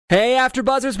Hey,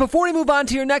 AfterBuzzers, before we move on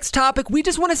to your next topic, we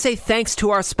just want to say thanks to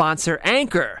our sponsor,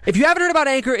 Anchor. If you haven't heard about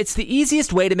Anchor, it's the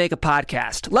easiest way to make a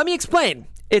podcast. Let me explain.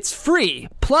 It's free.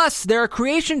 Plus, there are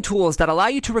creation tools that allow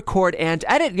you to record and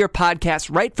edit your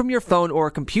podcast right from your phone or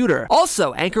computer.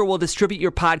 Also, Anchor will distribute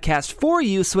your podcast for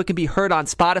you so it can be heard on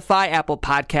Spotify, Apple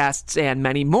Podcasts, and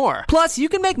many more. Plus, you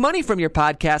can make money from your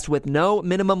podcast with no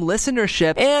minimum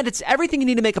listenership, and it's everything you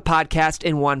need to make a podcast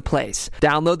in one place.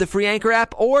 Download the free Anchor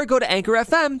app or go to Anchor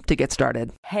FM to get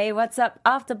started. Hey, what's up,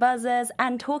 AfterBuzzers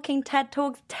and Talking TED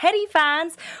Talks Teddy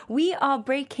fans? We are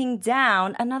breaking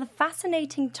down another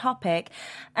fascinating topic,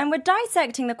 and we're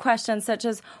dissecting the questions such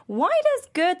as, why does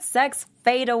good sex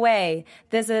fade away?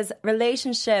 This is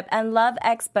relationship and love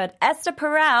expert Esther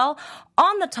Perel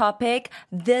on the topic,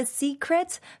 the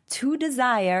secret to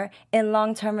desire in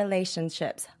long-term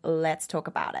relationships. Let's talk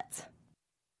about it.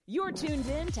 You're tuned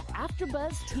in to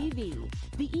AfterBuzz TV,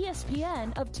 the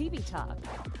ESPN of TV talk.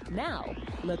 Now,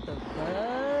 let the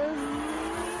buzz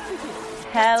begin.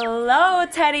 Hello,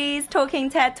 Teddies, Talking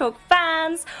TED Talk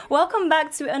fans. Welcome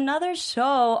back to another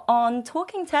show on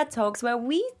Talking TED Talks where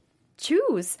we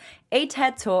choose a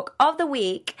TED Talk of the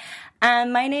week.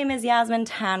 And my name is Yasmin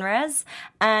Tanres,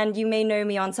 and you may know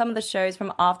me on some of the shows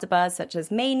from AfterBuzz, such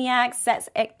as Maniac, Sex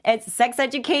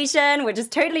Education, which is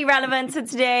totally relevant to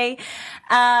today,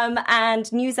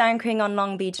 and news anchoring on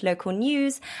Long Beach local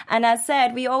news. And as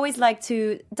said, we always like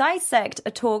to dissect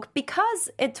a talk because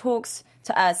it talks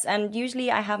to us. And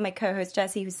usually I have my co-host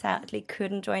Jessie, who sadly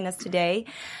couldn't join us today.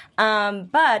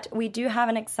 But we do have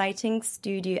an exciting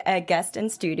guest in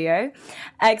studio.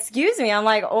 Excuse me, I'm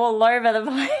like all over the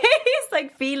place,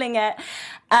 like feeling it.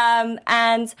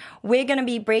 And we're going to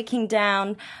be breaking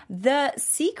down the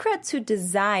secret to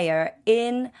desire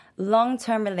in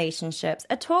long-term relationships,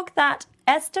 a talk that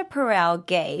Esther Perel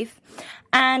gave,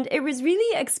 and it was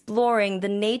really exploring the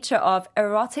nature of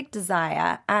erotic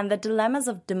desire and the dilemmas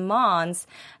of demands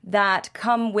that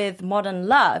come with modern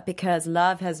love, because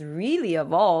love has really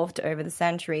evolved over the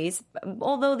centuries,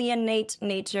 although the innate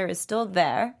nature is still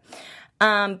there,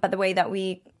 but the way that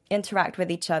we interact with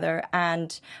each other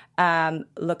and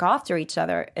look after each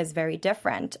other is very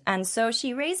different. And so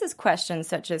she raises questions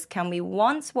such as, can we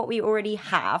want what we already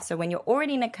have? So when you're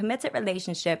already in a committed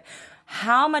relationship,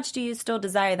 how much do you still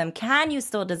desire them? Can you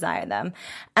still desire them?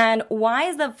 And why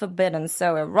is the forbidden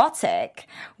so erotic?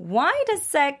 Why does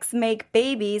sex make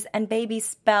babies and babies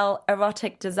spell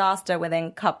erotic disaster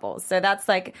within couples? So that's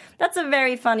a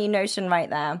very funny notion right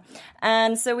there.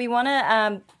 And so we want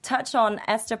to touch on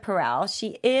Esther Perel.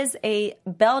 She is a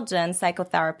Belgian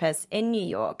psychotherapist in New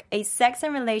York, a sex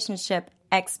and relationship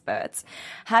experts,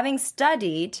 having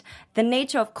studied the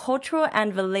nature of cultural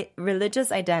and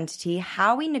religious identity,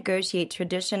 how we negotiate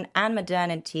tradition and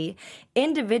modernity,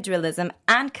 individualism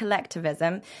and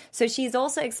collectivism. So she's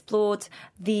also explored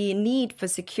the need for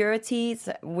security,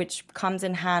 which comes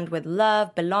in hand with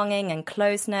love, belonging, and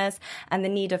closeness, and the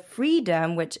need of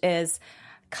freedom, which is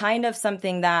kind of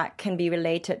something that can be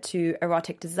related to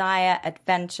erotic desire,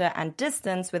 adventure, and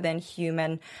distance within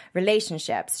human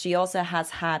relationships. She also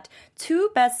has had 2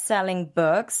 best-selling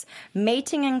books,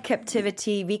 Mating in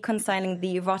Captivity, Reconciling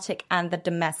the Erotic and the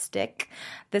Domestic,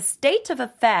 The State of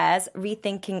Affairs,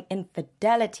 Rethinking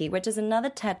Infidelity, which is another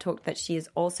TED Talk that she is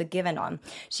also given on.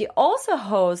 She also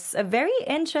hosts a very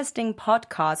interesting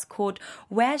podcast called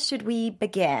Where Should We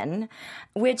Begin?,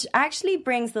 which actually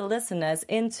brings the listeners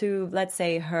into, let's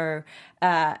say, her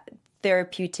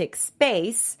therapeutic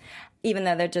space, even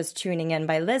though they're just tuning in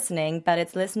by listening, but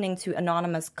it's listening to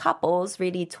anonymous couples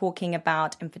really talking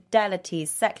about infidelity,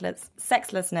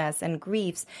 sexlessness, and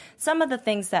griefs, some of the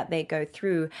things that they go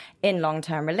through in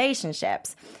long-term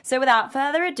relationships. So without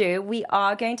further ado, we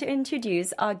are going to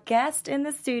introduce our guest in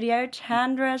the studio,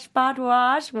 Chandresh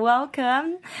Bhardwaj.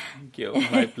 Welcome. Thank you.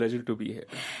 My pleasure to be here.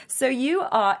 So you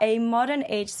are a modern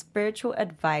age spiritual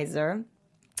advisor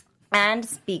and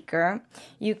speaker.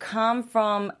 You come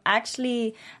from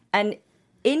actually an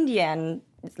Indian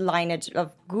lineage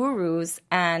of gurus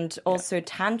and also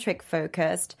tantric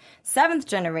focused 7th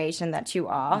generation that you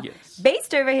are, yes,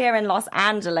 based over here in Los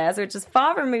Angeles, which is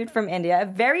far removed from India, a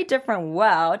very different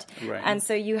world. Right. And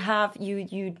so you have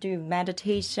you do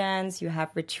meditations, you have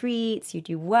retreats, you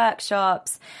do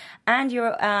workshops, and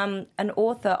you're an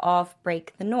author of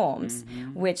Break the Norms,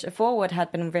 which a foreword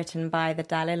had been written by the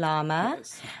Dalai Lama,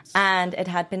 Yes. and it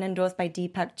had been endorsed by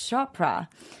Deepak Chopra.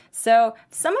 So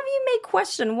some of you may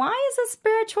question, why is a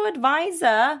spiritual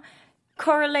advisor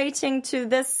correlating to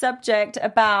this subject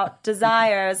about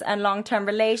desires and long-term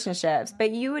relationships?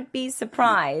 But you would be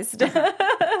surprised.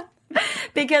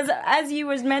 Because as you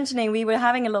was mentioning, we were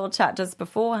having a little chat just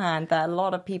beforehand that a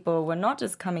lot of people were not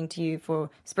just coming to you for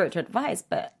spiritual advice,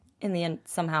 but in the end,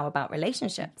 somehow about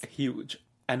relationships. Huge.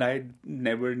 And I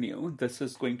never knew this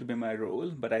is going to be my role,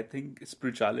 but I think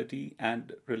spirituality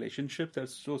and relationships are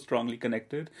so strongly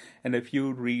connected. And if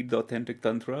you read the authentic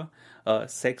Tantra,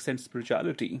 sex and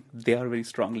spirituality, they are very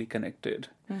strongly connected.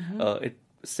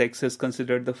 Sex is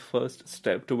considered the first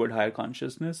step toward higher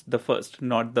consciousness. The first,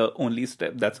 not the only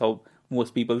step. That's how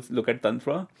most people look at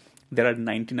Tantra. There are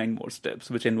 99 more steps,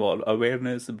 which involve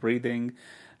awareness, breathing,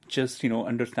 just,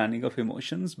 understanding of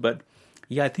emotions. But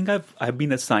yeah, I think I've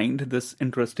been assigned this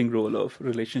interesting role of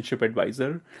relationship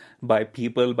advisor by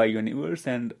people, by universe,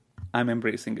 and I'm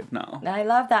embracing it now. I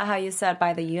love that how you said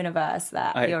by the universe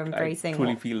that you're embracing. I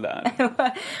truly feel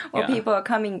that. what people are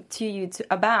coming to you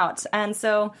about. And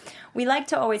so we like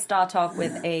to always start off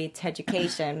with a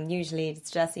TEDucation. Usually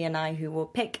it's Jessie and I who will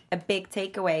pick a big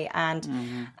takeaway. And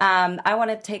I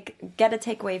want to get a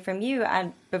takeaway from you.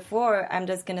 And before, I'm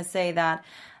just going to say that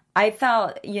I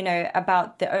felt,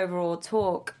 about the overall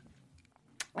talk,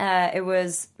 it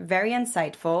was very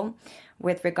insightful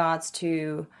with regards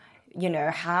to,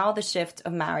 how the shift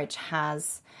of marriage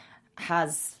has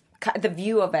the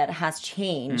view of it has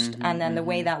changed, and then the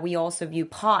way that we also view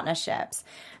partnerships.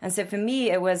 And so for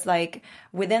me, it was like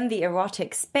within the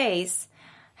erotic space,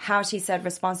 how she said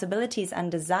responsibilities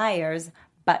and desires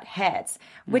butt heads,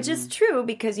 which is true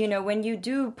because, when you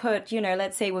do put,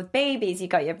 let's say with babies, you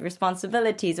got your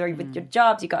responsibilities, or with your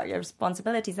jobs, you got your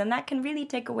responsibilities, and that can really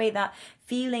take away that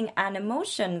feeling and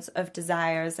emotions of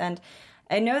desires. And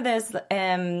I know there's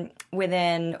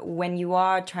within, when you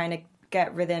are trying to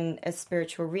get within a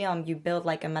spiritual realm, you build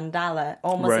like a mandala,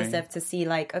 almost as if to see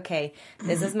like, okay,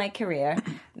 this is my career,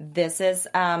 this is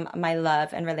my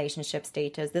love and relationship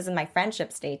status, this is my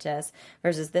friendship status,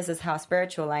 versus this is how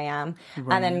spiritual I am.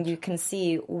 Right. And then you can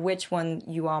see which one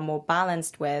you are more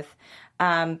balanced with.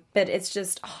 But it's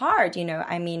just hard,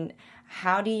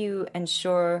 how do you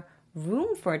ensure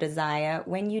room for desire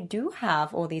when you do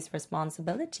have all these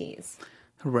responsibilities?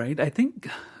 Right. I think,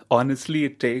 honestly,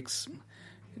 it takes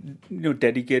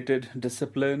dedicated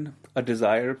discipline, a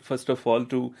desire, first of all,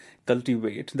 to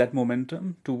cultivate that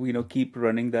momentum, to, keep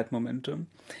running that momentum.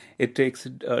 It takes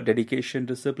dedication,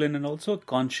 discipline, and also a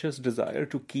conscious desire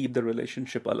to keep the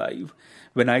relationship alive.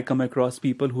 When I come across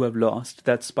people who have lost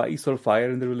that spice or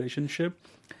fire in the relationship,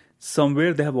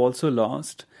 somewhere they have also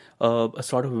lost a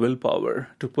sort of willpower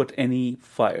to put any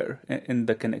fire in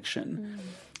the connection.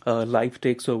 Life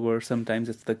takes over. Sometimes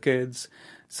it's the kids.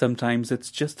 Sometimes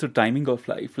it's just the timing of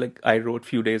life. Like I wrote a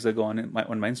few days ago on my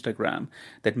Instagram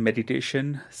that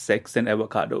meditation, sex, and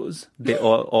avocados, they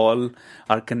all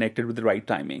are connected with the right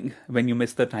timing. When you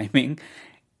miss the timing,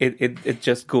 it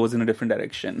just goes in a different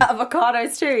direction.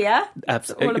 Avocados too, yeah?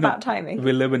 Absolutely. It's all about timing.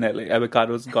 We live in LA.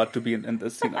 Avocados got to be in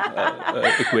this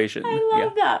equation. I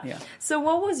love that. Yeah. So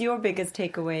what was your biggest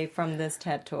takeaway from this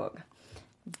TED Talk?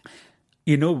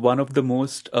 One of the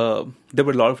most, there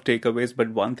were a lot of takeaways,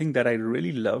 but one thing that I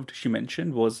really loved, she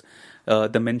mentioned, was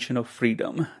the mention of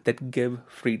freedom, that give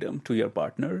freedom to your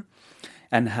partner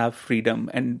and have freedom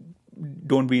and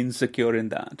don't be insecure in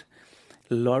that.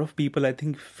 A lot of people, I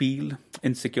think, feel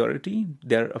insecurity.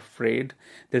 They're afraid.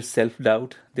 There's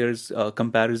self-doubt. There's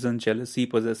comparison, jealousy,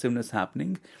 possessiveness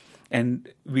happening. And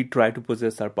we try to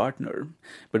possess our partner.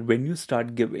 But when you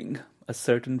start giving a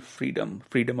certain freedom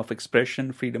of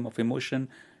expression, freedom of emotion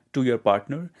to your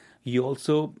partner, you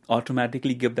also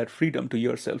automatically give that freedom to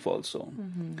yourself also.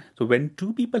 So when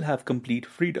two people have complete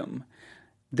freedom,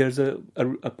 there's a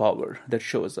power that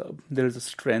shows up. There's a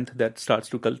strength that starts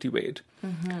to cultivate.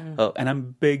 And I'm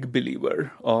a big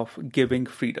believer of giving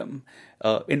freedom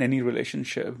in any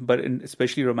relationship, but in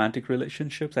especially romantic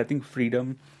relationships, I think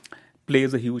freedom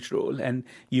plays a huge role. And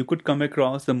you could come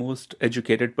across the most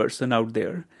educated person out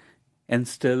there, and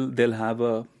still they'll have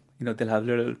a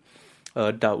little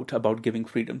doubt about giving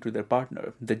freedom to their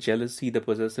partner. The jealousy, the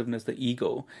possessiveness, the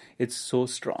ego, it's so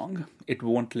strong. It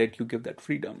won't let you give that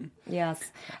freedom.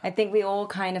 Yes. I think we all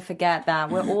kind of forget that.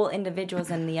 We're all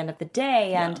individuals in the end of the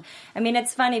day. And I mean,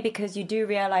 it's funny because you do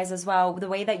realize as well, the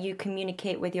way that you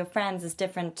communicate with your friends is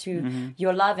different to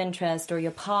your love interest or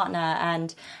your partner.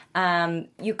 And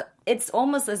it's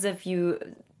almost as if you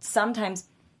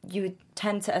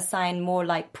tend to assign more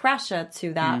like pressure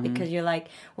to that because you're like,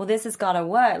 well, this has got to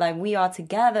work. Like we are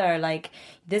together. Like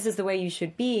this is the way you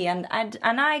should be. And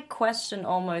I question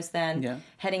almost then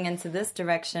heading into this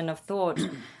direction of thought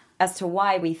as to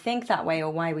why we think that way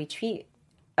or why we treat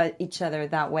each other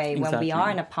that way when we are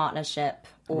in a partnership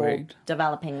or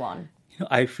developing one.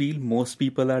 I feel most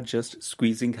people are just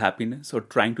squeezing happiness or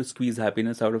trying to squeeze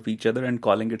happiness out of each other and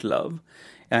calling it love.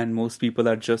 And most people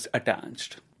are just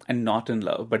attached and not in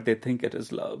love, but they think it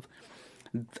is love.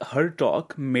 Her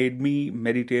talk made me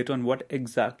meditate on what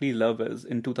exactly love is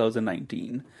in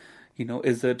 2019.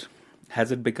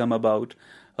 Has it become about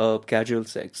casual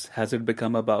sex? Has it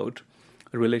become about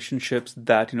relationships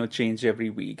that change every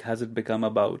week? Has it become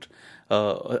about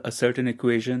a certain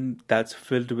equation that's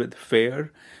filled with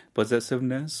fear,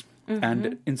 possessiveness,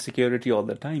 and insecurity all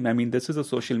the time? I mean, this is a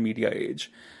social media age.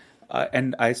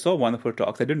 And I saw one of her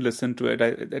talks. I didn't listen to it.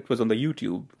 It was on the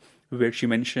YouTube, where she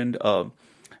mentioned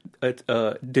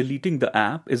deleting the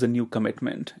app is a new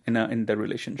commitment in the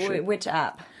relationship. Which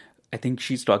app? I think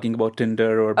she's talking about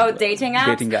Tinder or dating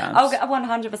apps. Dating apps. Oh,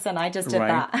 100%. I just did Right.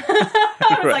 that.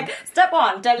 I was Right. like, step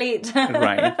one, delete.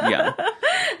 Right, yeah.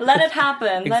 Let it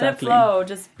happen. Let it Exactly. flow.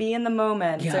 Just be in the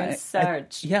moment. Yeah, Don't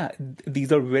search.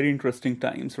 These are very interesting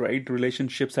times, right?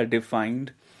 Relationships are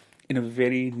defined in a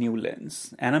very new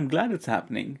lens. And I'm glad it's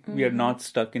happening. We are not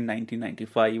stuck in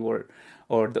 1995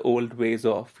 or the old ways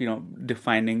of,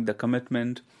 defining the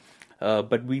commitment.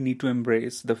 But we need to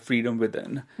embrace the freedom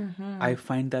within. I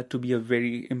find that to be a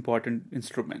very important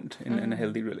instrument in a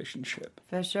healthy relationship.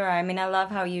 For sure. I mean, I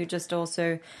love how you just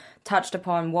also touched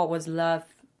upon what was love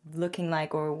looking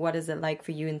like, or what is it like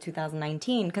for you in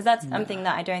 2019, because that's something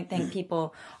that I don't think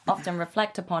people often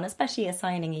reflect upon, especially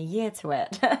assigning a year to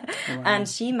it. And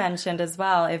she mentioned as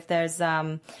well, if there's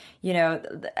about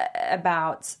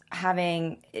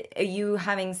having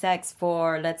sex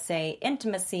for, let's say,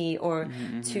 intimacy, or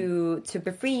to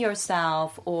free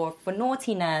yourself, or for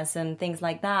naughtiness and things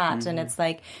like that. And it's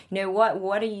like,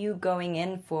 what are you going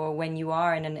in for when you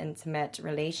are in an intimate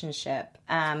relationship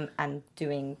and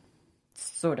doing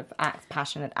sort of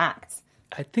passionate acts?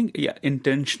 I think,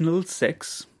 intentional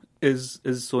sex is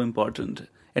so important.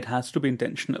 It has to be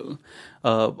intentional.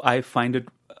 I find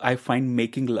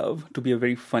making love to be a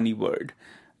very funny word.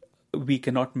 We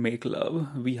cannot make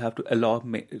love. We have to allow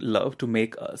love to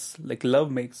make us. Like,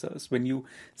 love makes us. When you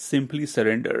simply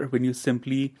surrender, when you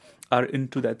simply are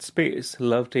into that space,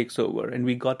 love takes over, and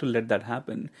we got to let that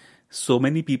happen. So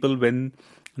many people, when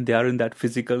they are in that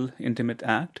physical, intimate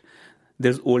act,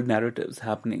 there's old narratives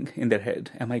happening in their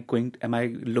head. Am I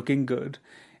looking good?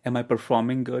 Am I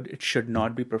performing good? It should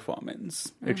not be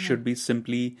performance. It should be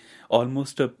simply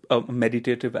almost a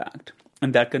meditative act.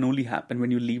 And that can only happen when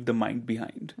you leave the mind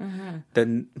behind.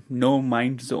 Then no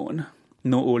mind zone,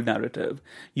 no old narrative.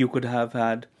 You could have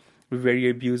had very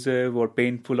abusive or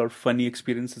painful or funny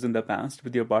experiences in the past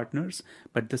with your partners,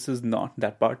 but this is not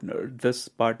that partner. This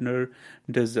partner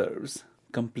deserves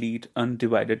complete,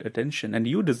 undivided attention, and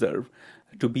you deserve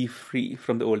to be free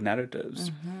from the old narratives.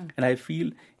 And I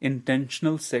feel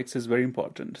intentional sex is very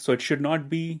important. So it should not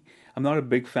be, I'm not a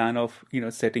big fan of,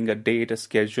 setting a date, a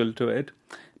schedule to it,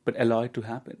 but allow it to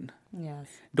happen. Yes.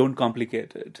 Don't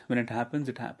complicate it. When it happens,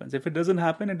 it happens. If it doesn't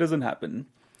happen, it doesn't happen.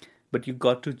 But you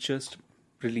got to just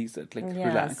release it,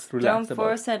 relax Don't about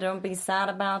force it. Don't be sad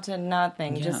about it.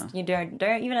 Nothing. Yeah. Just you don't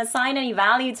even assign any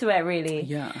value to it, really.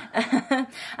 Yeah.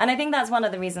 And I think that's one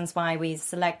of the reasons why we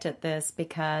selected this,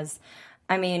 because,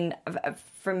 I mean,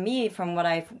 for me, from what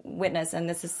I've witnessed, and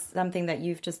this is something that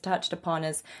you've just touched upon,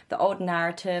 is the old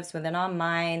narratives within our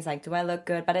minds, like, do I look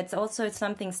good? But it's also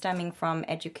something stemming from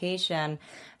education,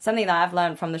 something that I've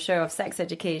learned from the show of Sex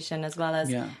Education, as well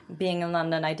as being in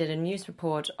London. I did a news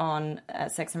report on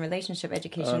sex and relationship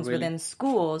educations within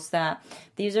schools, that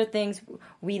these are things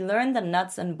we learn, the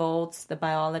nuts and bolts, the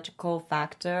biological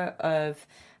factor of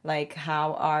like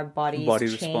how our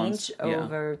bodies change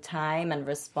over time and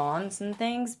response and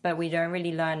things, but we don't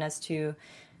really learn as to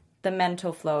the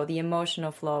mental flow, the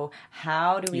emotional flow.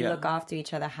 How do we look after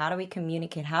each other? How do we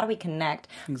communicate? How do we connect?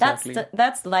 Exactly.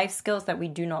 That's life skills that we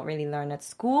do not really learn at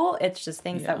school. It's just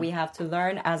things that we have to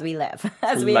learn as we live,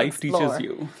 as we life explore. teaches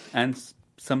you, and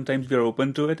sometimes we are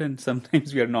open to it, and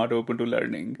sometimes we are not open to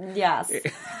learning. Yes.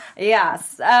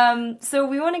 Yes. So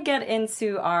we want to get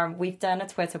into we've done a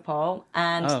Twitter poll,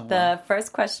 and the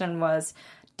first question was,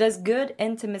 does good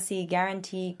intimacy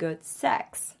guarantee good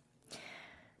sex?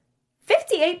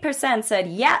 58% said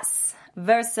yes,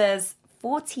 versus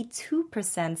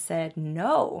 42% said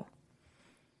no.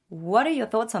 What are your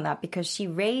thoughts on that? Because she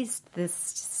raised this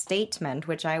statement,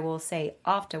 which I will say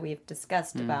after we've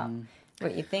discussed about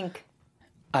what you think.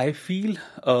 I feel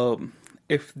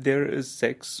if there is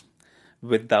sex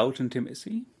without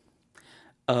intimacy,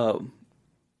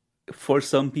 for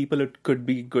some people it could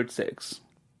be good sex.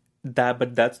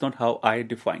 But that's not how I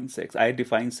define sex. I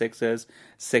define sex as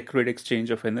sacred exchange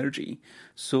of energy.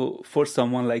 So for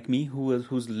someone like me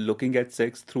who's looking at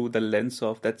sex through the lens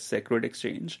of that sacred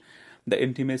exchange, the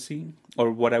intimacy,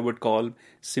 or what I would call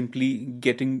simply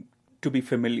getting to be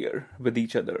familiar with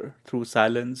each other through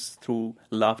silence, through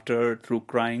laughter, through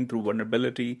crying, through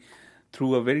vulnerability,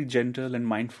 through a very gentle and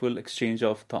mindful exchange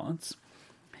of thoughts.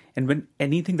 And when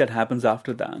anything that happens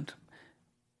after that,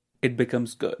 it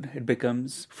becomes good. It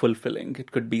becomes fulfilling.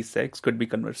 It could be sex, could be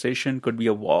conversation, could be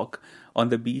a walk on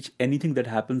the beach. Anything that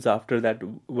happens after that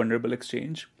vulnerable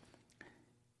exchange,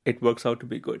 it works out to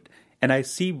be good. And I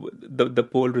see the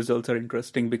poll results are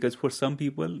interesting because for some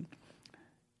people,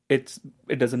 it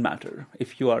doesn't matter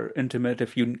if you are intimate,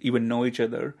 if you even know each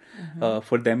other.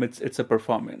 For them, it's a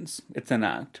performance, it's an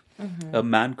act. A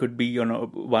man could be,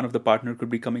 one of the partner could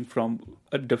be coming from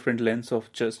a different lens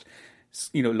of just,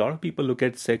 a lot of people look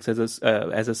at sex as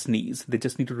a sneeze. They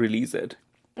just need to release it.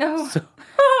 Oh.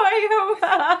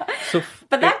 So,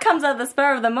 but that comes at the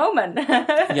spur of the moment.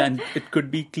 Yeah, and it could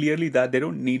be clearly that they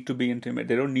don't need to be intimate.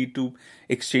 They don't need to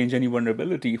exchange any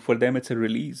vulnerability. For them, it's a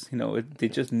release. They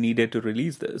just needed to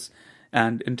release this.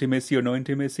 And intimacy or no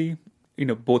intimacy,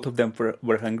 both of them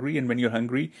were hungry. And when you're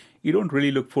hungry, you don't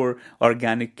really look for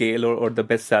organic kale or the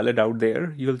best salad out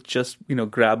there. You'll just,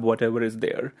 grab whatever is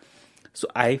there. So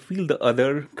I feel the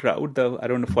other crowd,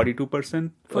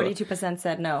 42%. 42%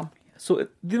 said no. So,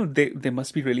 they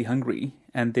must be really hungry,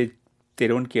 and they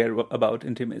don't care about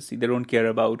intimacy. They don't care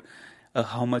about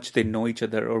how much they know each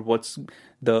other or what's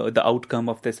the outcome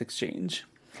of this exchange.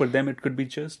 For them, it could be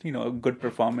just, a good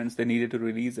performance. They needed to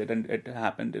release it, and it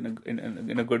happened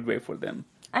in a good way for them.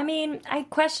 I mean, I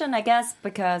question, I guess,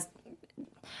 because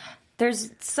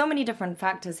there's so many different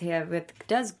factors here with,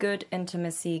 does good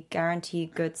intimacy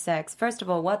guarantee good sex? First of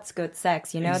all, what's good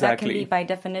sex? That can Exactly. be by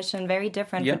definition very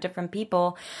different for different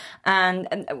people. And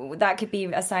that could be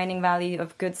assigning value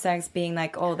of good sex being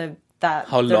like, How the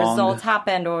long? results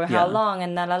happened or how Yeah. long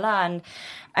and la. And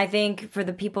I think for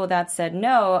the people that said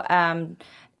no,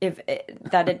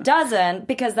 that it doesn't,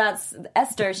 because that's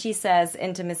Esther, she says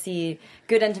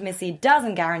good intimacy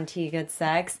doesn't guarantee good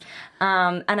sex.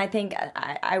 And I think,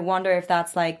 I wonder if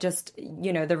that's like just,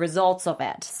 the results of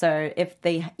it. So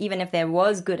even if there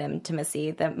was good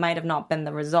intimacy, that might have not been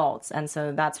the results. And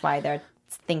so that's why they're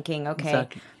thinking, okay,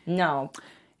 Exactly. no.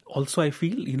 Also, I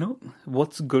feel,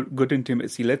 what's good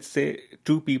intimacy? Let's say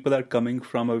two people are coming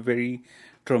from a very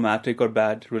traumatic or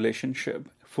bad relationship.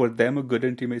 For them, a good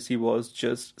intimacy was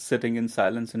just sitting in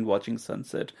silence and watching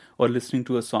sunset or listening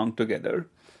to a song together.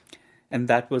 And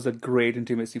that was a great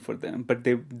intimacy for them. But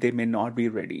they may not be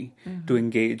ready to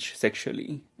engage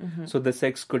sexually. So the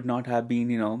sex could not have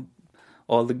been,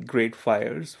 all the great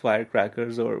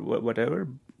firecrackers or whatever.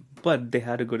 But they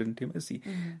had a good intimacy.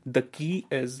 The key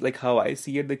is, like how I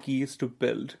see it, the key is to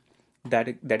build that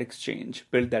exchange,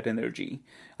 build that energy.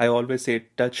 I always say,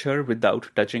 touch her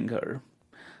without touching her.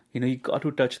 You got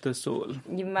to touch the soul.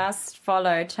 You must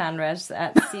follow Chandrash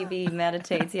at CB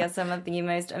Meditates. He has some of the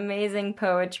most amazing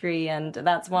poetry, and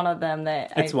that's one of them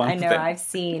that I know I've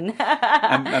seen.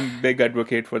 I'm a big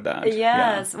advocate for that.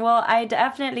 Yes. Yeah. Well, I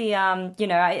definitely,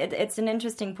 it's an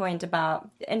interesting point about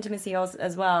intimacy also,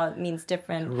 as well. It means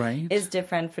different, Right. is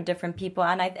different for different people.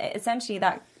 And essentially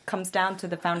that comes down to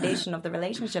the foundation of the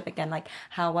relationship again. Like,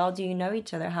 how well do you know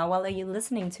each other? How well are you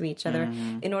listening to each other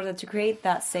in order to create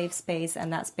that safe space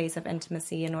and that space of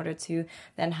intimacy in order to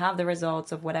then have the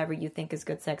results of whatever you think is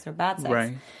good sex or bad sex.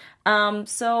 Right.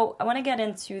 So I want to get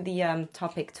into the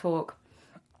topic talk.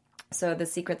 So the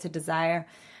secret to desire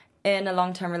in a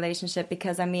long-term relationship,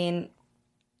 because I mean,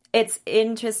 it's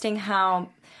interesting how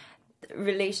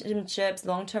relationships,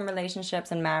 long-term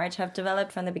relationships and marriage have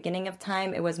developed from the beginning of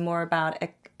time. It was more about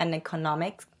an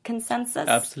economic consensus.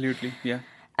 Absolutely, yeah.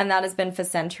 And that has been for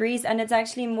centuries. And it's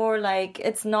actually more like,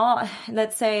 it's not,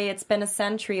 let's say it's been a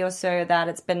century or so that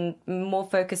it's been more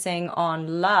focusing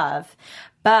on love.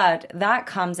 But that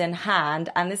comes in hand,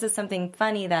 and this is something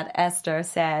funny that Esther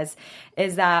says,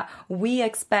 is that we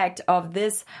expect of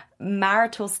this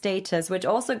marital status, which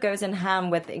also goes in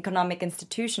hand with economic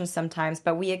institutions sometimes,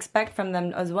 but we expect from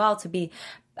them as well to be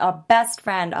our best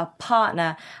friend, our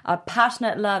partner, our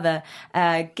passionate lover,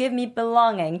 give me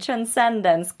belonging,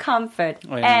 transcendence, comfort,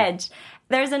 edge.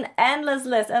 There's an endless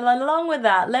list. And along with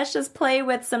that, let's just play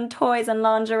with some toys and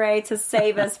lingerie to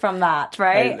save us from that,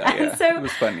 right? Yeah, so it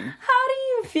was funny. how do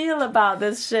you feel about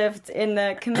this shift in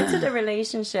the committed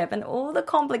relationship and all the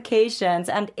complications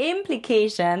and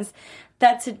implications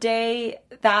that today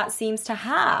that seems to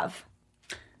have?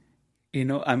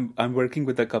 I'm working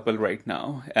with a couple right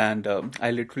now, and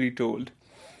I literally told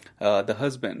the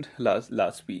husband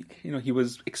last week, he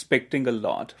was expecting a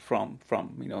lot from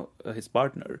his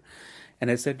partner. And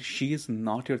I said, she is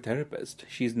not your therapist.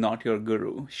 She's not your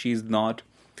guru. She's not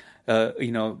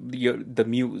the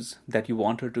muse that you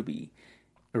want her to be.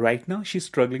 Right now, she's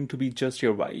struggling to be just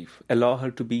your wife. Allow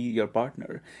her to be your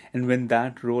partner. And when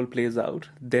that role plays out,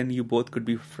 then you both could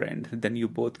be friends. Then you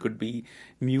both could be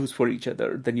muse for each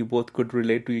other. Then you both could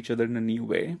relate to each other in a new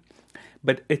way.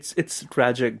 But it's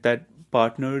tragic that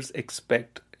partners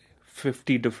expect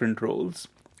 50 different roles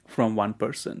from one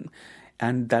person.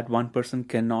 And that one person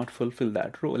cannot fulfill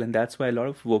that role. And that's why a lot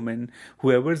of women,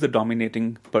 whoever is the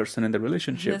dominating person in the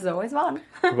relationship, There's always one.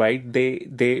 right?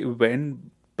 They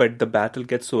win, but the battle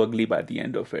gets so ugly by the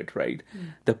end of it, right?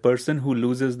 The person who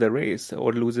loses the race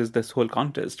or loses this whole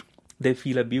contest, they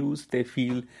feel abused. They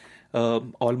feel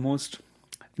almost,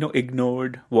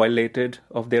 ignored, violated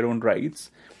of their own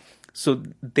rights. So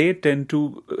they tend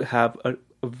to have a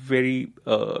very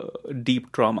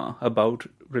deep trauma about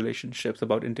relationships,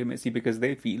 about intimacy, because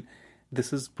they feel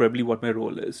this is probably what my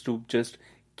role is, to just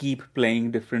keep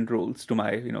playing different roles to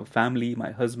my family,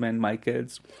 my husband, my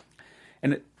kids.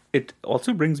 And it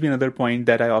also brings me another point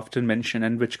that I often mention,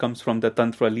 and which comes from the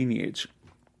Tantra lineage.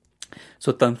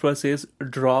 So Tantra says,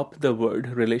 drop the word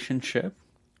relationship,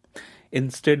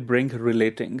 instead bring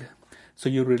relating. So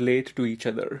you relate to each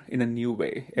other in a new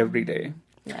way every day.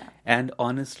 Yeah. And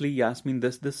honestly, Yasmin,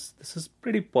 this is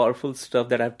pretty powerful stuff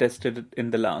that I've tested in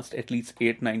the last at least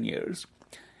 8-9 years.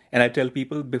 And I tell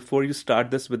people, before you start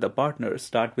this with a partner,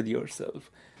 start with yourself.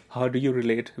 How do you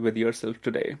relate with yourself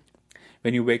today?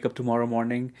 When you wake up tomorrow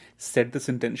morning, set this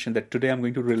intention that today I'm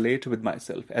going to relate with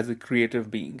myself as a creative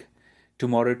being.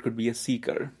 Tomorrow it could be a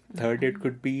seeker. Third day it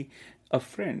could be a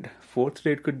friend. Fourth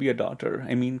day it could be a daughter.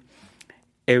 I mean,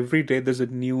 every day there's a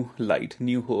new light,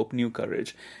 new hope, new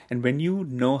courage. And when you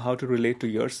know how to relate to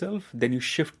yourself, then you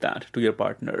shift that to your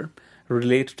partner,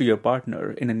 relate to your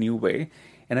partner in a new way.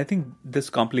 And I think this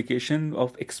complication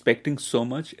of expecting so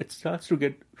much, it starts to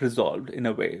get resolved in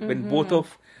a way when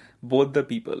both the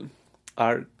people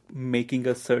are making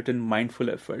a certain mindful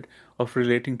effort of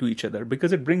relating to each other,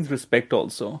 because it brings respect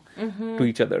also to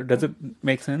each other. Does it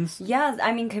make sense? Yes,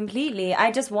 I mean, completely.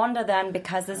 I just wonder then,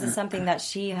 because this is something that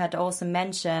she had also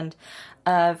mentioned,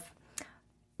 of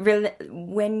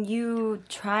when you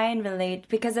try and relate,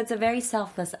 because it's a very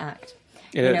selfless act.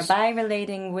 By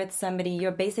relating with somebody,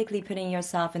 you're basically putting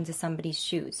yourself into somebody's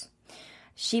shoes.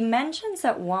 She mentions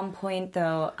at one point,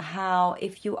 though, how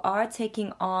if you are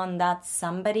taking on that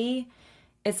somebody,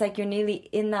 it's like you're nearly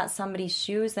in that somebody's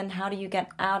shoes, then how do you get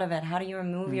out of it? How do you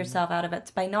remove yourself out of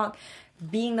it? By not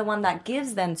being the one that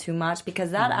gives them too much,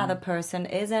 because that other person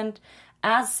isn't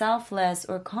as selfless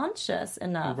or conscious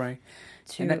enough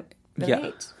to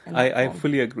relate. I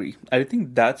fully agree. I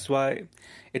think that's why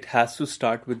it has to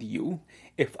start with you.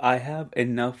 If I have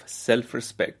enough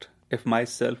self-respect, if my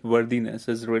self-worthiness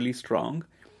is really strong,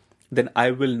 then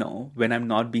I will know when I'm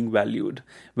not being valued,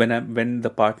 when the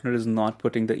partner is not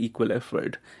putting the equal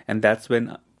effort. And that's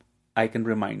when I can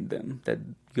remind them that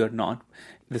you're not,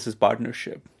 this is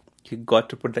partnership. You got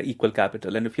to put the equal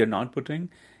capital. And if you're not putting,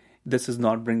 this is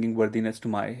not bringing worthiness to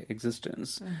my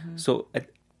existence. So,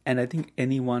 and I think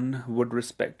anyone would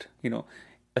respect,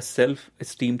 a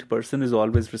self-esteemed person is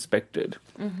always respected.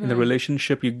 In a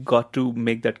relationship, you got to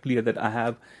make that clear that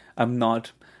I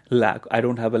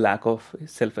don't have a lack of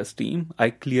self-esteem.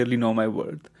 I clearly know my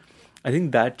worth. I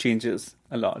think that changes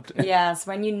a lot. Yes,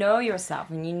 when you know yourself,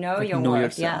 when you know your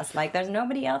worth. Yourself. Yes, like there's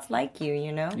nobody else like you,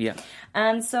 Yeah.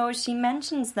 And so she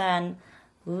mentions then,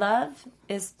 love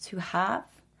is to have,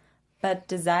 but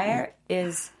desire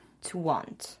is to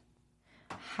want.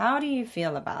 How do you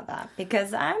feel about that?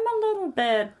 Because I'm a little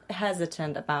bit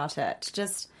hesitant about it.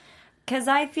 Just because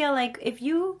I feel like if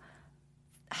you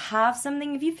have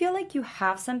something, if you feel like you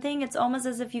have something, it's almost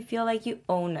as if you feel like you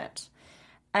own it.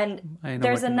 And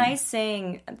there's a nice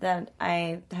saying that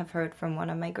I have heard from one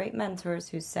of my great mentors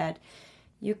who said,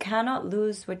 you cannot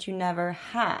lose what you never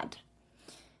had.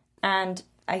 And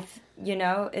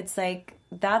it's like,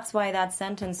 that's why that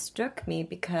sentence struck me,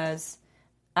 because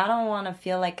I don't want to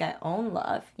feel like I own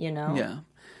love, Yeah.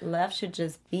 Love should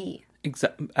just be.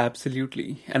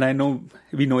 Absolutely. And I know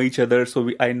we know each other,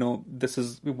 so I know this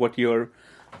is what your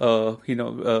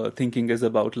thinking is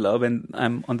about love, and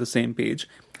I'm on the same page.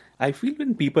 I feel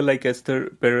when people like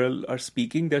Esther Perel are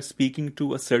speaking, they're speaking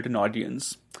to a certain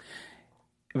audience.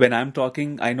 When I'm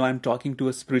talking, I know I'm talking to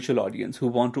a spiritual audience who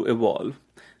want to evolve.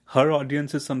 Her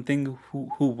audience is something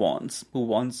who wants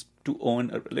to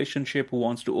own a relationship, who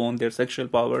wants to own their sexual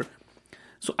power.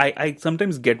 So I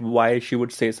sometimes get why she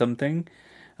would say something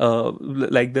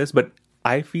like this, but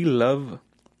I feel love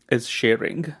is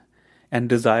sharing and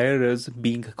desire is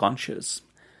being conscious.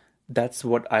 That's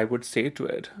what I would say to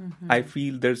it. I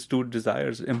feel there's two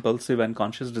desires, impulsive and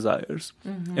conscious desires.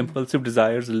 Impulsive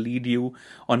desires lead you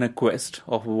on a quest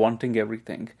of wanting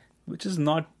everything, which is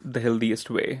not the healthiest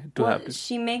way to have to.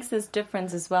 She makes this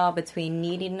difference as well between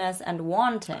neediness and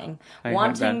wanting. I heard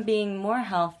Wanting that. being more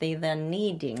healthy than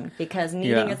needing, because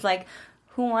needing Yeah. is like,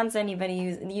 who wants anybody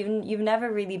you've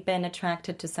never really been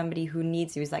attracted to somebody who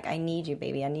needs you. It's like, I need you,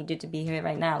 baby. I need you to be here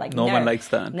right now. Like, No one likes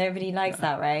that. Nobody likes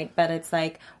that, right? But it's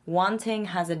like wanting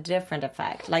has a different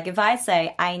effect. Like if I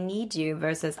say I need you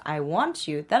versus I want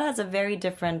you, that has a very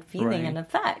different feeling Right. and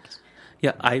effect.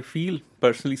 Yeah, I feel,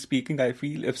 personally speaking, I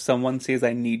feel if someone says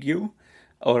I need you,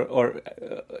 or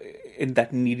in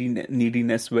that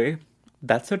neediness way,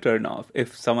 that's a turn off.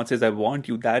 If someone says I want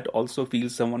you, that also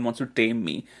feels someone wants to tame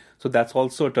me. So that's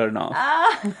also a turn off.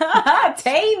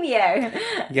 Tame you.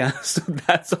 Yeah, so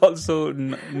that's also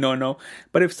no.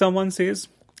 But if someone says,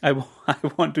 I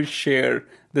want to share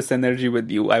this energy with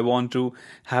you, I want to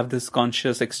have this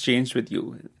conscious exchange with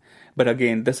you. But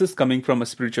again, this is coming from a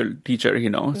spiritual teacher,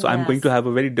 so I'm going Yes. to have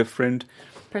a very different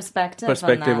Perspective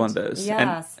on this. Yes.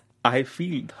 And I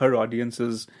feel her audience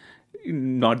is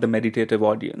not the meditative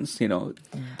audience,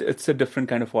 It's a different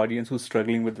kind of audience who's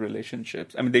struggling with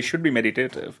relationships. I mean, they should be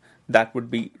meditative. That would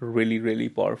be really, really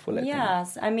powerful, I think.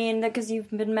 Yes, I mean, because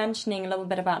you've been mentioning a little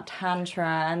bit about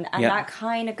Tantra, and Yeah. that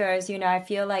kind of goes, I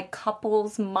feel like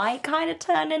couples might kind of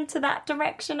turn into that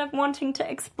direction of wanting to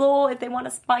explore if they want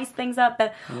to spice things up.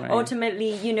 But Right.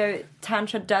 ultimately,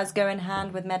 Tantra does go in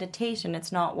hand with meditation.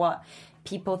 It's not what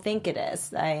people think it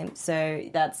is. So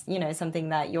that's, something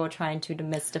that you're trying to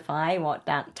demystify what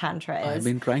that Tantra is. I've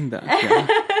been trying that. Yeah.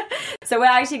 So we're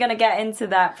actually going to get into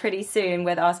that pretty soon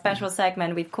with our special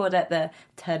segment. We've called it the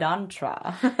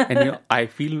Tadantra. And I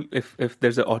feel if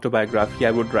there's an autobiography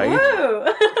I would write,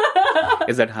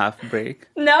 is that half break?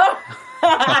 No.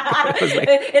 was like-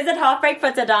 Is it heartbreak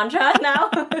for Tadantra now?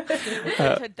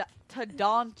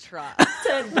 Tadantra.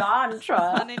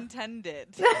 Tadantra. Unintended.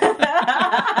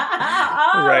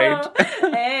 Right.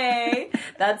 Hey,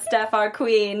 that's Steph, our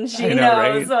queen. She I know,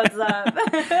 knows right? what's up.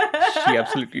 She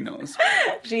absolutely knows.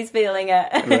 She's feeling it.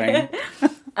 Right.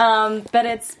 But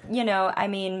it's,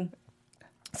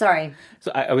 sorry.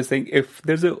 So I was saying, if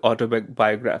there's an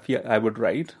autobiography I would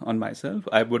write on myself,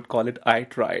 I would call it I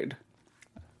Tried.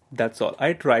 That's all.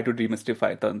 I tried to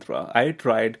demystify Tantra. I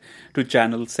tried to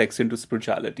channel sex into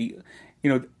spirituality.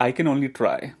 I can only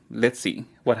try. Let's see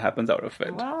what happens out of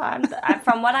it. Well,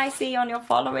 from what I see on your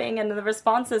following and the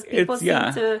responses, people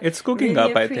It's- seem to it's cooking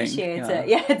really up, I think. appreciate Yeah. it.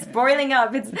 Yeah, it's boiling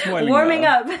up. It's boiling warming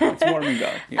up. It's warming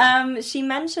up. Yeah. She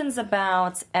mentions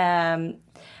about,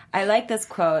 I like this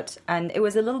quote, and it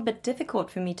was a little bit difficult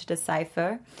for me to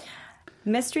decipher.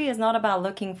 Mystery is not about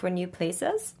looking for new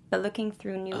places, but looking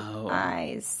through new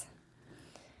eyes.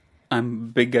 I'm a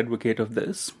big advocate of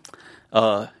this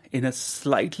in a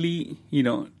slightly,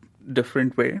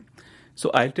 different way. So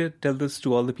I'll tell this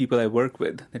to all the people I work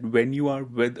with, that when you are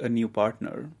with a new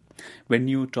partner, when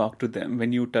you talk to them,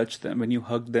 when you touch them, when you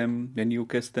hug them, when you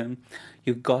kiss them,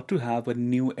 you've got to have a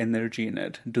new energy in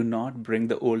it. Do not bring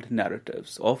the old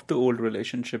narratives of the old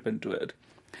relationship into it.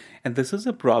 And this is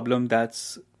a problem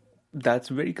that's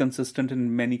very consistent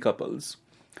in many couples.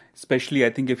 Especially, I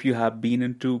think, if you have been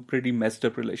into pretty messed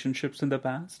up relationships in the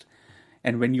past,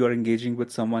 and when you are engaging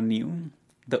with someone new,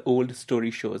 the old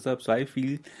story shows up. So I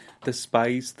feel the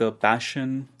spice, the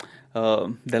passion,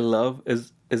 the love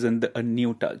is in a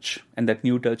new touch, and that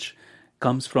new touch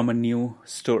comes from a new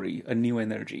story, a new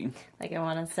energy. Like I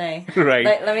want to say, Right.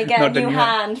 Let me get Not a the new new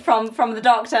hand from the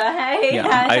doctor. Hey,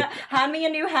 Yeah, hand me a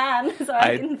new hand so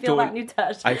I can feel that new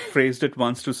touch. I phrased it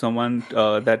once to someone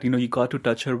that, you got to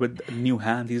touch her with new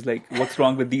hands. He's like, what's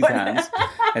wrong with these hands?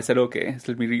 I said, okay,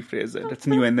 so let me rephrase it. It's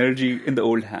new energy in the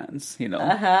old hands,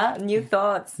 New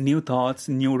thoughts. New thoughts,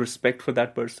 new respect for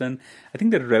that person. I think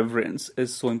that reverence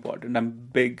is so important. I'm a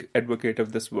big advocate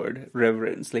of this word,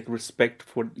 reverence, like respect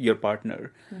for your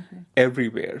partner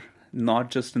everywhere, not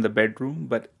just in the bedroom,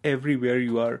 but everywhere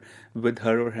you are with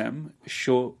her or him.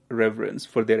 Show reverence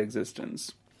for their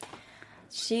existence.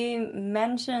 She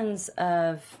mentions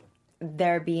of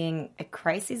there being a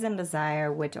crisis in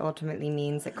desire, which ultimately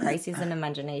means a crisis in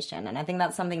imagination. And I think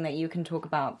that's something that you can talk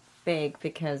about big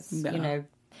because,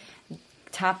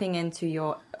 tapping into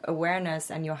your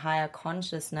awareness and your higher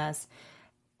consciousness,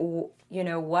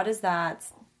 what is that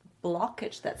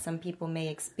blockage that some people may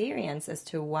experience as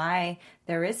to why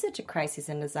there is such a crisis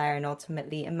in desire and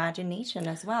ultimately imagination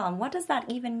as well? And what does that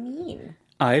even mean?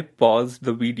 I paused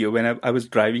the video when I was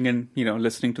driving and,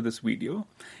 listening to this video.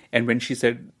 And when she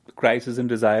said crisis in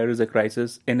desire is a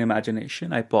crisis in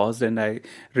imagination, I paused and I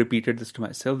repeated this to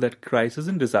myself, that crisis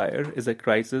in desire is a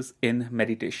crisis in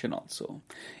meditation also.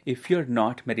 If you're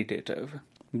not meditative,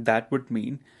 that would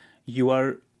mean you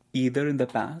are either in the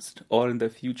past or in the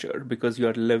future, because you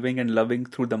are living and loving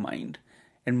through the mind.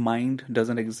 And mind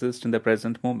doesn't exist in the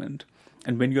present moment.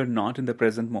 And when you're not in the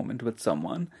present moment with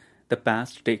someone, the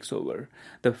past takes over.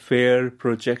 The fear,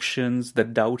 projections, the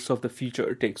doubts of the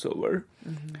future takes over.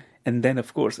 Mm-hmm. And then,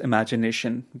 of course,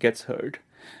 imagination gets hurt.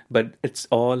 But it's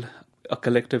all a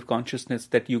collective consciousness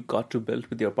that you got to build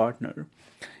with your partner.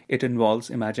 It involves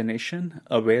imagination,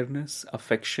 awareness,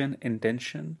 affection,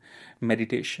 intention,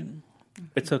 meditation.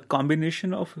 It's a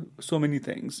combination of so many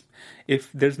things. If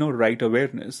there's no right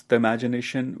awareness, the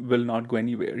imagination will not go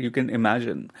anywhere. You can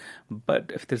imagine, but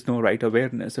if there's no right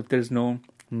awareness, if there's no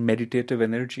meditative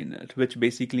energy in it, which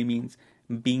basically means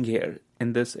being here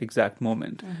in this exact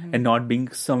moment and not being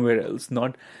somewhere else.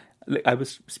 Not like I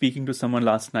was speaking to someone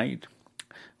last night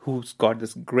who's got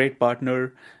this great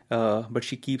partner, but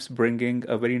she keeps bringing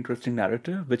a very interesting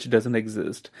narrative which doesn't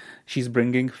exist. She's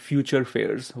bringing future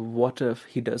fears. What if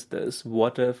he does this?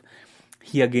 What if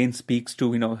he again speaks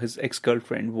to, his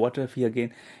ex-girlfriend? What if he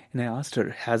again... And I asked her,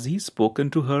 has he spoken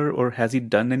to her or has he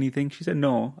done anything? She said,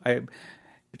 no,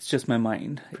 it's just my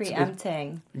mind.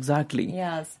 Preempting. Exactly.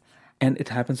 Yes. And it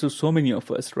happens to so many of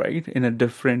us, right? In a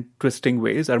different, twisting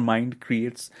ways, our mind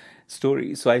creates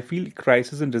stories. So I feel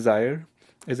crisis in desire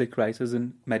is a crisis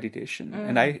in meditation.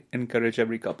 And I encourage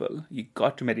every couple, you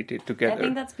got to meditate together. I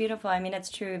think that's beautiful. I mean,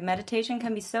 it's true. Meditation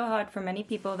can be so hard for many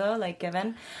people, though, like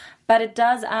Given. But it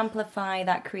does amplify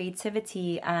that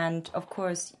creativity and, of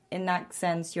course, in that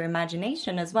sense, your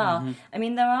imagination as well. Mm-hmm. I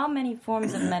mean, there are many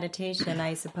forms of meditation,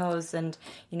 I suppose. And,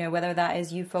 whether that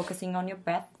is you focusing on your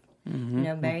breath,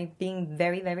 being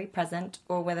very, very present,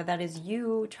 or whether that is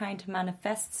you trying to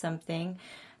manifest something.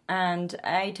 And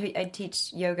I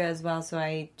teach yoga as well, so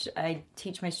I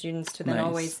teach my students to then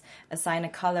always assign a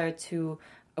color to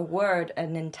a word,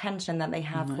 an intention that they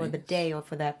have for the day or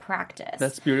for their practice.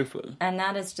 That's beautiful. And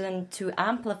that is then to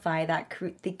amplify that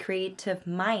the creative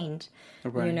mind,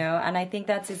 and I think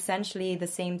that's essentially the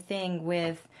same thing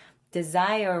with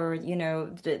desire,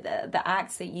 the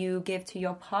acts that you give to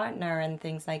your partner and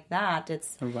things like that.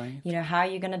 It's, how are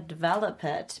you going to develop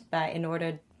it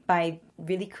by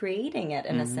really creating it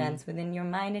in a sense within your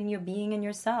mind and your being and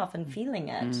yourself and feeling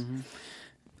it. Mm-hmm.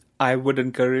 I would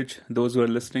encourage those who are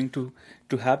listening to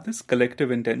have this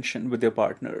collective intention with their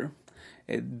partner.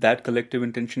 That collective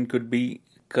intention could be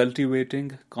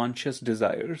cultivating conscious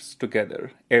desires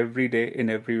together every day in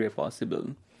every way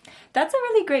possible. That's a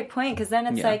really great point, because then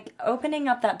it's like opening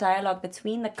up that dialogue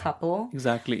between the couple.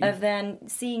 Exactly. Of then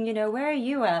seeing, where are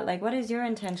you at? Like, what is your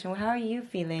intention? How are you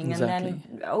feeling? Exactly. And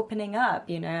then opening up,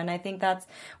 and I think that's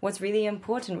what's really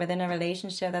important within a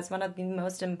relationship. That's one of the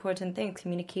most important things.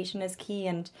 Communication is key,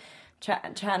 and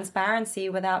transparency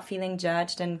without feeling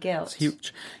judged and guilt. It's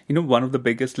huge. One of the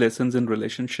biggest lessons in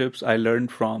relationships I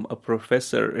learned from a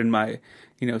professor in my,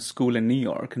 school in New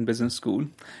York, in business school.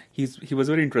 He was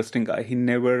a very interesting guy. He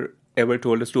never ever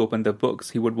told us to open the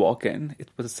books. He would walk in. It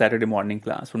was a Saturday morning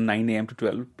class from 9 a.m. to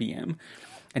 12 p.m.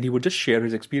 And he would just share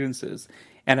his experiences.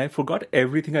 And I forgot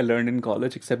everything I learned in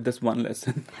college except this one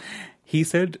lesson. He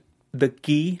said, the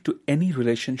key to any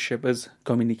relationship is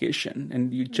communication.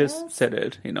 And you just said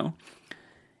it,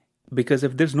 Because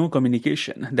if there's no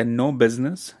communication, then no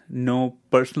business, no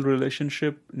personal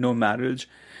relationship, no marriage,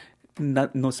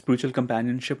 no spiritual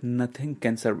companionship, nothing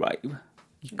can survive.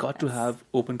 You got to have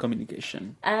open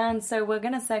communication. And so we're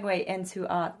going to segue into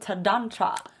our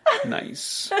Tadantra.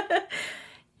 Nice.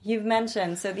 You've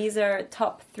mentioned, so these are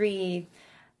top 3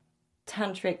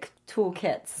 tantric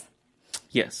toolkits.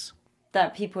 Yes.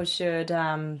 That people should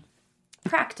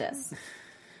practice.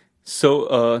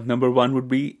 So, number 1 would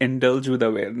be indulge with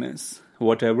awareness.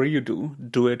 Whatever you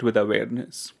do it with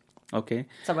awareness. Okay?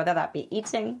 So whether that be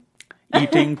eating,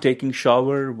 taking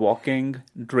shower, walking,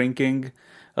 drinking,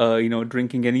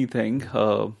 drinking anything.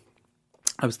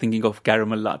 I was thinking of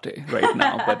caramel latte right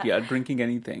now, but yeah, drinking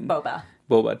anything.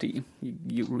 Boba tea.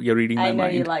 You're reading my mind. I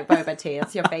know you like boba tea.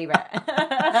 It's your favorite.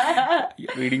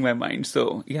 You're reading my mind.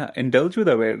 So, yeah, indulge with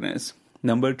awareness.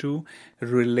 Number 2,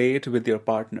 relate with your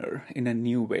partner in a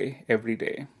new way every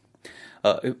day.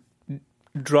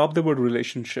 Drop the word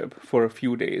relationship for a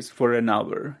few days, for an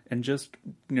hour, and just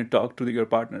talk to your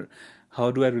partner.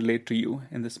 How do I relate to you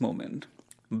in this moment?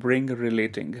 Bring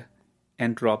relating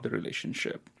and drop the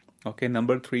relationship. Okay,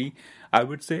 number 3, I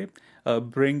would say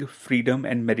bring freedom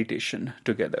and meditation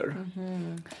together.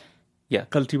 Mm-hmm. Yeah,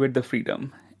 cultivate the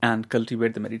freedom. and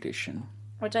cultivate the meditation.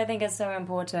 Which I think is so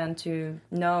important to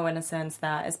know, in a sense,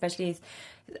 that especially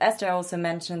Esther also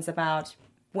mentions about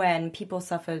when people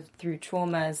suffer through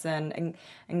traumas and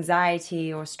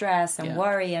anxiety or stress and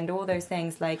worry and all those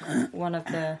things, like one of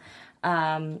the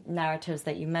narratives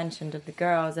that you mentioned of the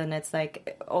girls, and it's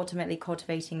like ultimately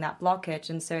cultivating that blockage.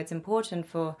 And so it's important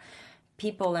for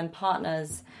people and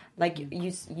partners like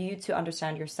you to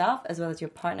understand yourself as well as your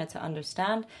partner to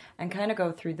understand and kind of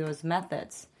go through those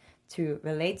methods to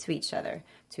relate to each other,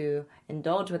 to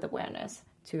indulge with awareness,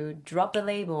 to drop the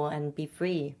label and be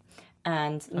free,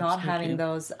 and not having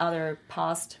those other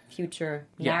past, future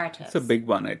narratives. It's a big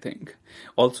one, I think.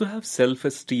 Also have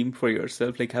self-esteem for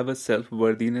yourself, like have a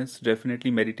self-worthiness, definitely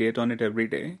meditate on it every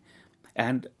day.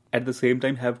 And at the same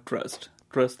time have trust.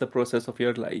 Trust the process of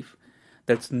your life.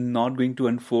 That's not going to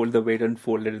unfold the way it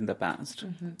unfolded in the past.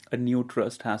 A new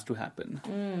trust has to happen.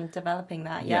 Developing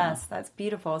that, yes, that's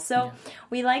beautiful. So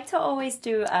we like to always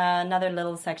do another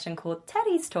little section called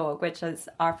Teddy's Talk, which is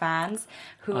our fans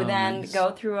who then go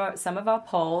through some of our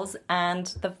polls. And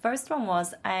the first one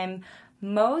was, I'm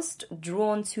most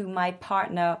drawn to my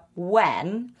partner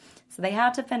when. So they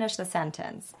had to finish the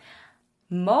sentence.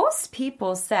 Most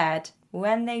people said,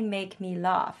 when they make me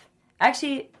laugh.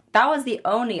 Actually, that was the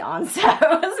only answer,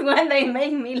 was when they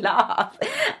make me laugh.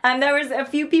 And there was a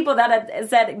few people that had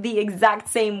said the exact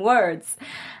same words.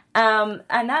 And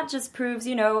that just proves,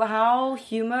 how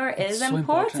humor is so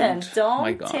important. Oh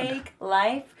Don't take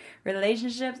life,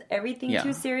 relationships, everything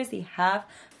too seriously. Have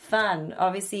fun.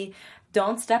 Obviously,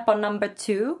 don't step on number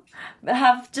 2.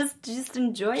 But just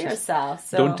enjoy yourself.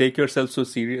 So don't take yourself so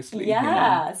seriously.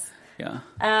 Yes. Yeah.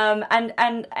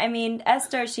 And I mean,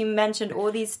 Esther, she mentioned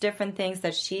all these different things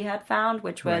that she had found,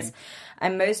 which was,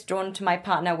 I'm most drawn to my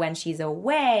partner when she's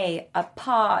away,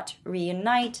 apart,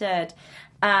 reunited,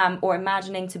 or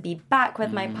imagining to be back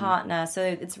with my partner. So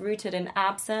it's rooted in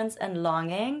absence and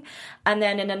longing. And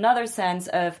then in another sense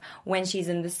of when she's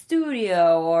in the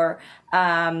studio or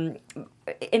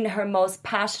in her most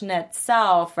passionate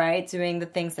self, right? Doing the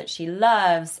things that she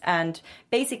loves and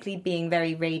basically being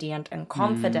very radiant and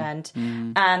confident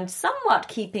and somewhat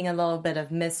keeping a little bit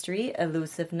of mystery,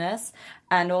 elusiveness,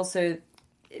 and also...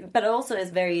 But also is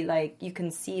very, like, you can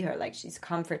see her, like, she's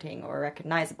comforting or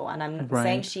recognizable. And I'm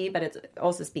saying she, but it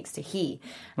also speaks to he.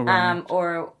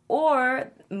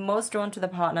 Or most drawn to the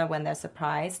partner when they're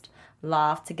surprised,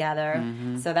 laugh together.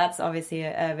 So that's obviously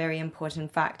a very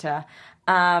important factor.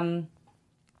 And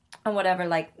whatever,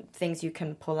 like, things you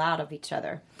can pull out of each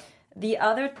other. The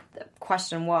other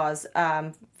question was,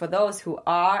 for those who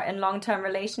are in long-term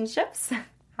relationships,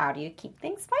 how do you keep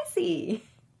things spicy?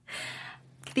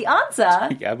 The answer...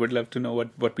 I would love to know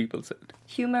what people said.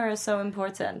 Humor is so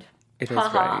important. It is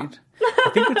right.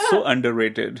 I think it's so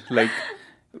underrated. Like,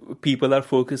 people are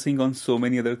focusing on so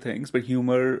many other things, but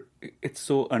humor, it's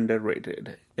so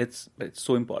underrated. It's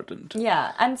so important.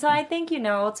 Yeah, and so I think,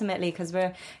 ultimately, because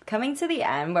we're coming to the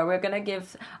end where we're going to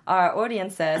give our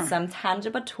audiences some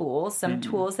tangible tools, some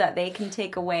tools that they can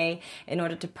take away in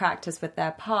order to practice with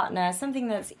their partner, something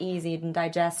that's easy and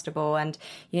digestible. And,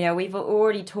 we've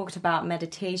already talked about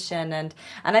meditation. And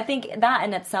I think that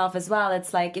in itself as well,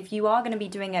 it's like if you are going to be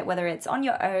doing it, whether it's on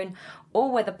your own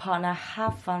or with a partner,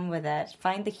 have fun with it.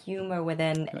 Find the humor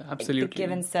within the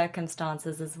given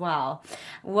circumstances as well.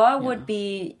 What would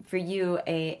be for you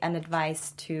an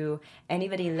advice to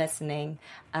anybody listening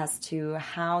as to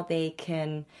how they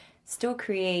can still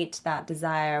create that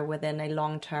desire within a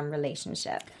long-term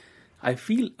relationship? I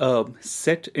feel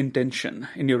set intention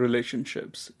in your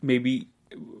relationships. Maybe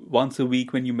once a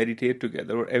week when you meditate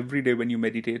together, or every day when you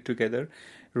meditate together,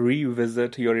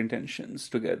 revisit your intentions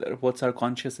together. What's our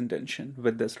conscious intention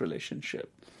with this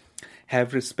relationship?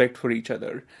 Have respect for each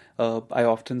other. I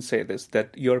often say this,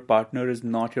 that your partner is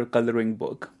not your coloring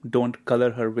book. Don't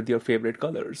color her with your favorite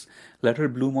colors. Let her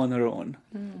bloom on her own.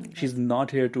 She's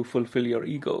not here to fulfill your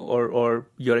ego or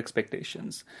your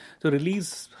expectations. So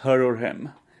release her or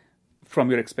him from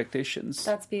your expectations.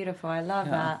 That's beautiful. I love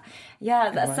that.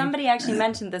 Yeah, somebody actually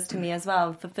mentioned this to me as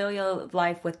well. Fulfill your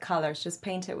life with colors. Just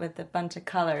paint it with a bunch of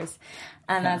colors.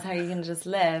 And that's how you can just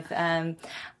live.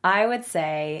 I would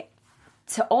say...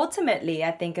 to ultimately,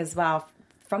 I think as well,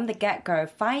 from the get-go,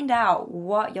 find out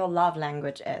what your love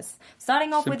language is.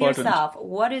 Starting off with yourself,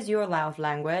 what is your love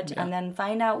language? And then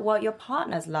find out what your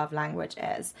partner's love language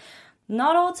is.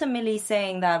 Not ultimately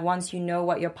saying that once you know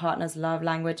what your partner's love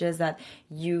language is, that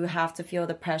you have to feel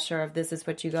the pressure of this is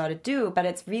what you got to do. But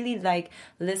it's really like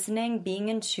listening, being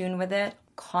in tune with it,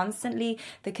 constantly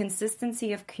the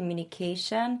consistency of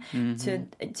communication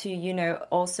to you know,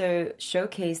 also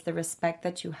showcase the respect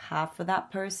that you have for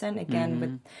that person, again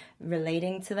with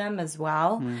relating to them as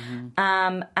well,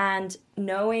 and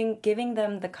giving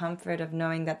them the comfort of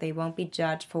knowing that they won't be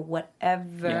judged for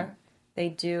whatever they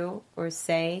do or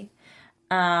say.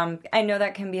 I know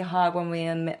that can be hard when we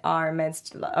are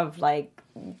amidst of like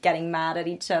getting mad at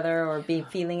each other or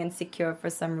feeling insecure for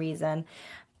some reason.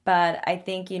 But I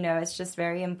think, you know, it's just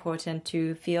very important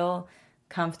to feel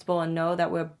comfortable and know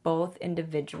that we're both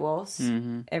individuals.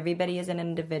 Everybody is an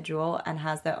individual and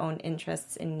has their own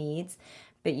interests and needs.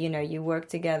 But, you know, you work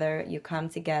together, you come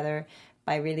together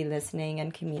by really listening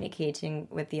and communicating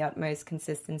with the utmost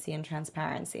consistency and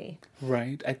transparency.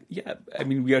 Right. I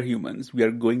mean, we are humans. We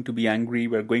are going to be angry.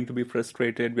 We are going to be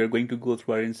frustrated. We are going to go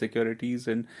through our insecurities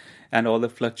and all the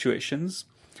fluctuations.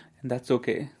 And that's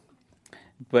okay.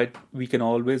 But we can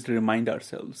always remind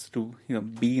ourselves to, you know,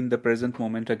 be in the present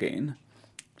moment again,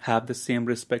 have the same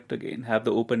respect again, have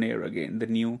the open air again,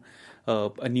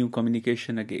 a new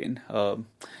communication again,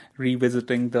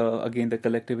 revisiting the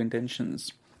collective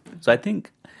intentions. So I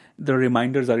think the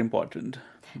reminders are important.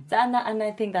 And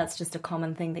I think that's just a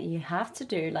common thing that you have to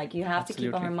do. Like, you have to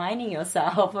keep on reminding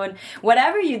yourself on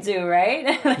whatever you do,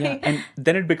 right? And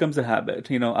then it becomes a habit.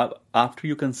 You know, after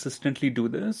you consistently do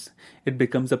this, it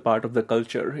becomes a part of the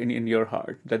culture in your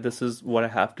heart, that this is what I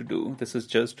have to do. This is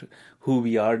just who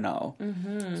we are now.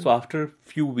 So after a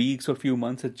few weeks or few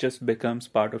months, it just becomes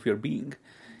part of your being.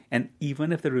 And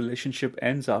even if the relationship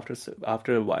ends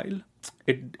after a while,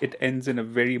 it ends in a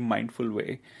very mindful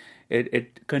way.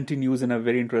 It continues in a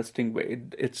very interesting way.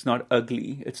 It's not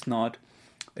ugly. It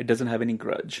doesn't have any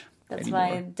grudge. That's anymore.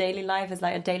 why daily life is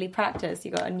like a daily practice.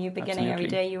 You got a new beginning every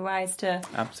day. You rise to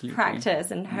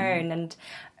practice and hone and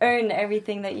earn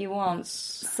everything that you want.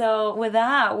 So with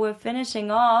that, we're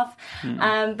finishing off.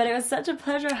 But it was such a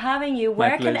pleasure having you.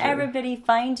 Where can everybody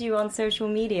find you on social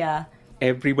media?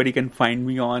 Everybody can find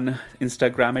me on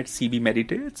Instagram at CB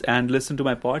Meditates and listen to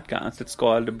my podcast. It's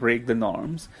called Break the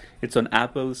Norms. It's on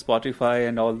Apple, Spotify,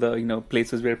 and all the, you know,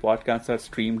 places where podcasts are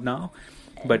streamed now.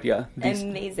 But yeah.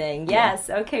 Amazing.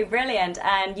 Yes. Okay, brilliant.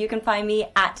 And you can find me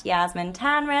at Yasmin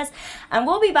Tanres. And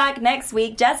we'll be back next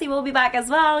week. Jessie will be back as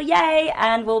well. Yay.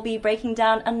 And we'll be breaking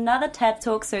down another TED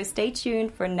Talk. So stay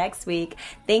tuned for next week.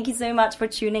 Thank you so much for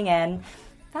tuning in.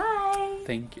 Bye.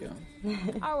 Thank you.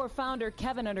 Our founder,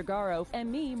 Kevin Undergaro,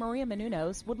 and me, Maria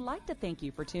Menounos, would like to thank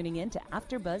you for tuning in to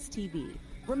AfterBuzz TV.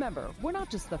 Remember, we're not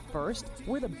just the first,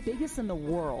 we're the biggest in the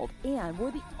world, and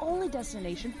we're the only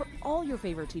destination for all your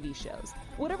favorite TV shows.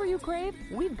 Whatever you crave,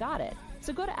 we've got it.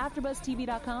 So go to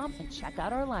AfterBuzzTV.com and check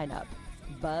out our lineup.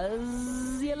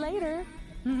 Buzz you later.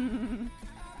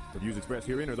 The views expressed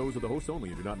herein are those of the hosts only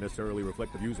and do not necessarily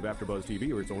reflect the views of AfterBuzz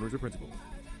TV or its owners or principals.